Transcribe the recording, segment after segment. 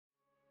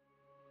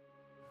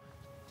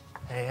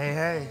Hey, hey,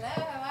 hey.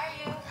 Hello, how are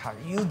you? How are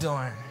you doing?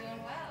 Doing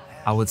well.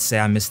 I would say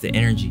I miss the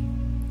energy.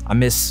 I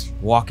miss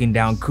walking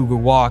down Cougar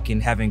Walk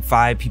and having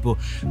 5 people,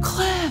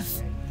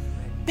 Cliff,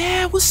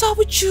 man, what's up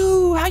with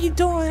you? How you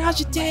doing?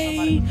 How's your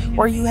day?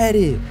 Where you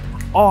headed?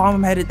 Oh,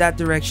 I'm headed that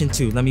direction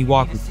too. Let me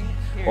walk with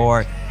you.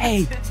 Or,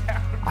 hey,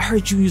 I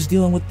heard you was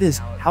dealing with this.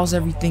 How's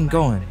everything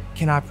going?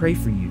 Can I pray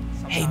for you?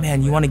 Hey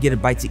man, you wanna get a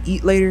bite to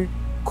eat later?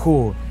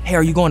 Cool. Hey,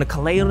 are you going to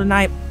Kaleo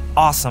tonight?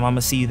 Awesome, I'm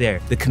gonna see you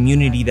there. The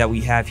community that we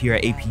have here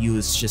at APU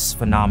is just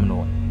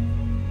phenomenal.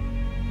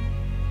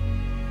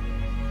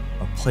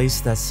 A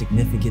place that's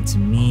significant to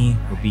me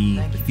would be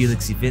the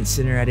Felix Event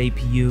Center at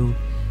APU.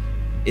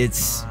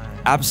 It's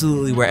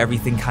absolutely where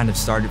everything kind of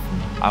started for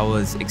me. I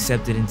was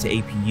accepted into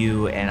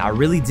APU and I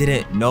really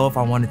didn't know if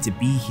I wanted to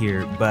be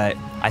here, but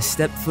I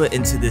stepped foot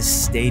into this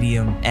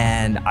stadium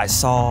and I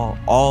saw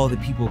all the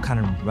people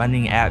kind of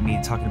running at me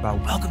talking about,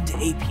 welcome to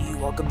APU,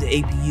 welcome to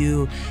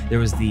APU. There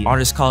was the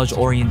Honors College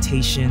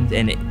orientation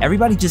and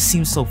everybody just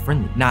seemed so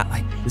friendly. Not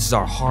like, this is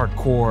our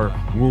hardcore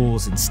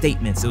rules and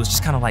statements. It was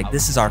just kind of like,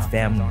 this is our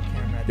family.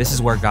 This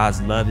is where God's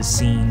love is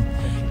seen.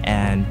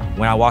 And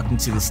when I walked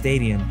into the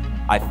stadium,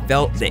 I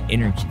felt the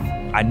energy.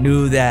 I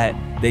knew that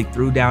they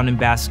threw down in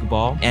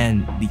basketball,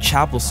 and the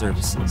chapel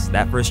services,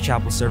 that first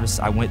chapel service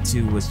I went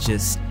to was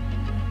just,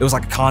 it was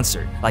like a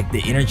concert. Like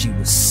the energy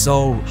was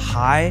so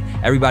high.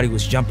 Everybody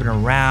was jumping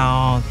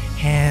around,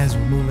 hands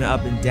were moving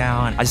up and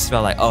down. I just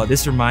felt like, oh,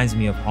 this reminds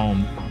me of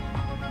home.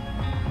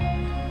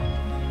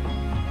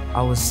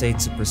 I would say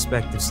to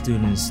prospective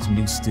students, to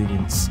new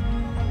students,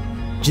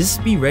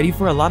 just be ready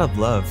for a lot of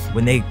love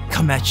when they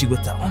come at you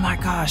with the, oh my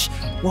gosh,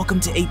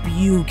 welcome to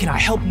APU. Can I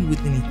help you with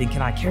anything?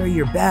 Can I carry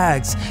your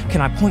bags?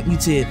 Can I point you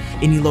to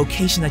any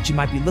location that you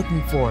might be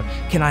looking for?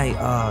 Can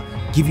I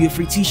give you a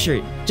free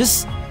t-shirt?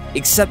 Just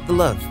accept the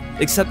love.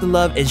 Accept the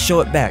love and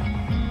show it back.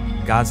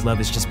 God's love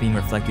is just being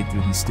reflected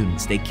through these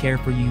students. They care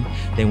for you.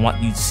 They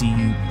want you to see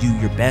you do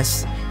your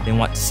best. They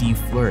want to see you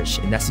flourish.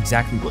 And that's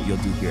exactly what you'll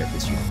do here at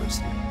this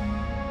university.